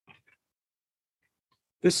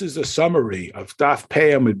This is a summary of Daf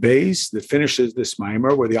Pei Amud Beis that finishes this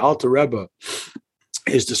mimer, where the Alter Rebbe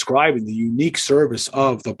is describing the unique service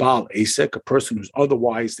of the Baal Asek, a person who's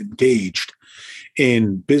otherwise engaged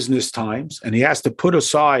in business times, and he has to put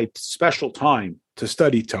aside special time to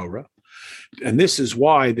study Torah. And this is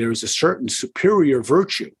why there is a certain superior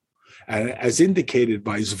virtue, as indicated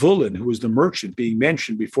by Zvulun, who was the merchant being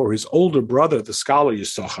mentioned before his older brother, the scholar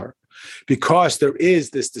Yisachar, because there is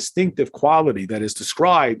this distinctive quality that is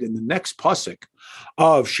described in the next pasuk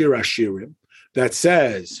of Shir Hashirim that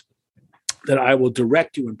says that I will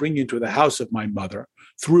direct you and bring you into the house of my mother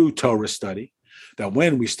through Torah study, that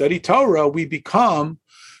when we study Torah, we become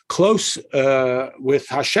close with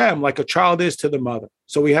Hashem like a child is to the mother.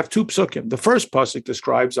 So we have two psukim. The first pasuk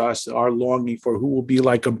describes us, our longing for who will be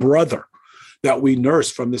like a brother that we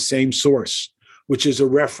nurse from the same source, which is a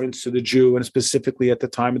reference to the Jew, and specifically at the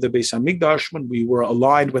time of the Beis Hamikdash, when we were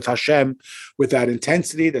aligned with Hashem with that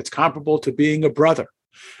intensity that's comparable to being a brother.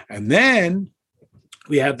 And then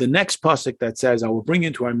we have the next pasuk that says, I will bring you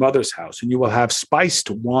into my mother's house, and you will have spiced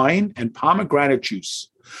wine and pomegranate juice.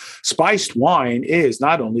 Spiced wine is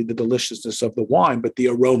not only the deliciousness of the wine, but the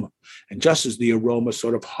aroma. And just as the aroma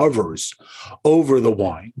sort of hovers over the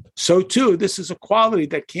wine, so too, this is a quality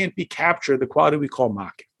that can't be captured, the quality we call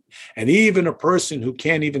makim. And even a person who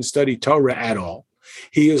can't even study Torah at all,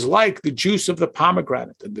 he is like the juice of the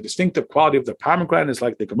pomegranate. And the distinctive quality of the pomegranate is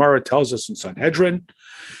like the Gemara tells us in Sanhedrin,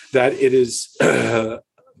 that it is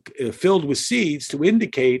filled with seeds to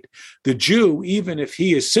indicate the Jew, even if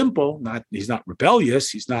he is simple, he's not rebellious,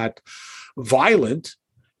 he's not violent,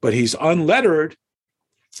 but he's unlettered,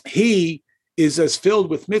 he is as filled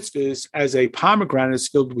with mitzvahs as a pomegranate is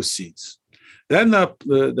filled with seeds. Then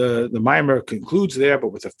the Maimer concludes there,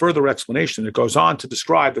 but with a further explanation. It goes on to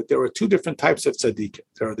describe that there are two different types of tzaddikim.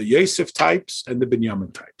 There are the Yosef types and the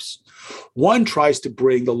Binyamin types. One tries to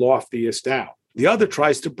bring the loftiest down. The other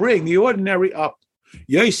tries to bring the ordinary up.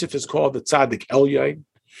 Yosef is called the tzaddik Elyon,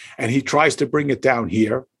 and he tries to bring it down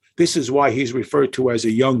here. This is why he's referred to as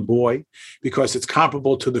a young boy, because it's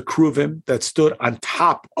comparable to the kruvim that stood on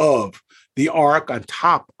top of the ark, on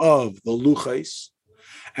top of the luchos.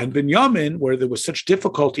 And Binyamin, where there was such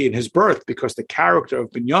difficulty in his birth, because the character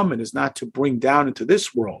of Binyamin is not to bring down into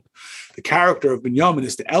this world. The character of Binyamin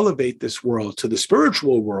is to elevate this world to the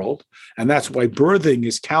spiritual world, and that's why birthing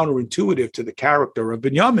is counterintuitive to the character of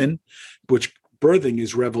Binyamin, which birthing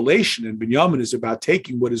is revelation, and Binyamin is about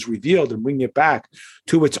taking what is revealed and bringing it back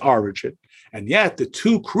to its origin. And yet the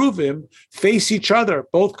two kruvim face each other.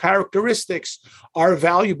 Both characteristics are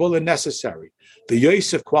valuable and necessary. The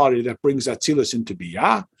Yosef quality that brings Atzilus into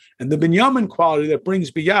Biyah, and the Binyamin quality that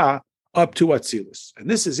brings Biyah up to Atzilus. And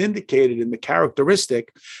this is indicated in the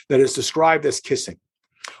characteristic that is described as kissing.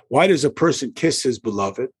 Why does a person kiss his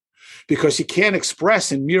beloved? Because he can't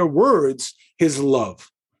express in mere words his love.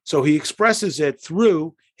 So he expresses it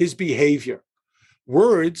through his behavior.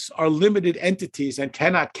 Words are limited entities and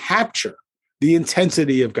cannot capture the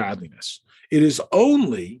intensity of godliness. It is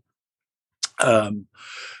only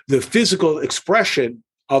the physical expression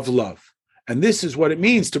of love. And this is what it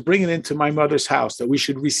means to bring it into my mother's house, that we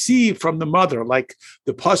should receive from the mother, like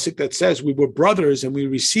the pasuk that says we were brothers and we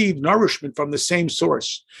received nourishment from the same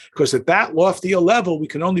source. Because at that loftier level, we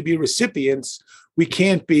can only be recipients. We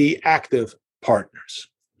can't be active partners.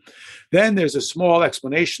 Then there's a small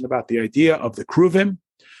explanation about the idea of the kruvim,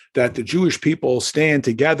 that the Jewish people stand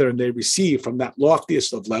together and they receive from that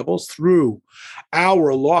loftiest of levels through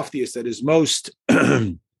our loftiest, that is most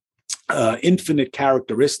infinite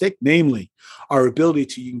characteristic, namely our ability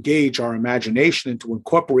to engage our imagination and to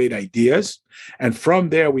incorporate ideas. And from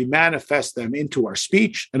there, we manifest them into our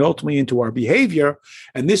speech and ultimately into our behavior.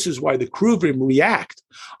 And this is why the kruvim react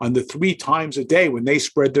on the 3 times a day when they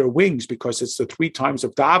spread their wings, because it's the 3 times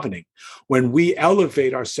of davening. When we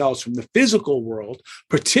elevate ourselves from the physical world,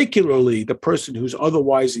 particularly the person who's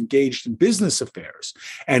otherwise engaged in business affairs,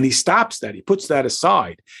 and he stops that, he puts that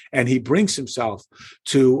aside, and he brings himself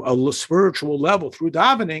to a spiritual level through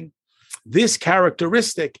davening, this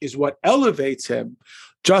characteristic is what elevates him,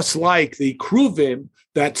 just like the kruvim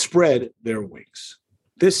that spread their wings.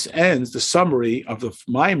 This ends the summary of the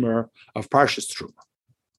mimer of Parshas Truma.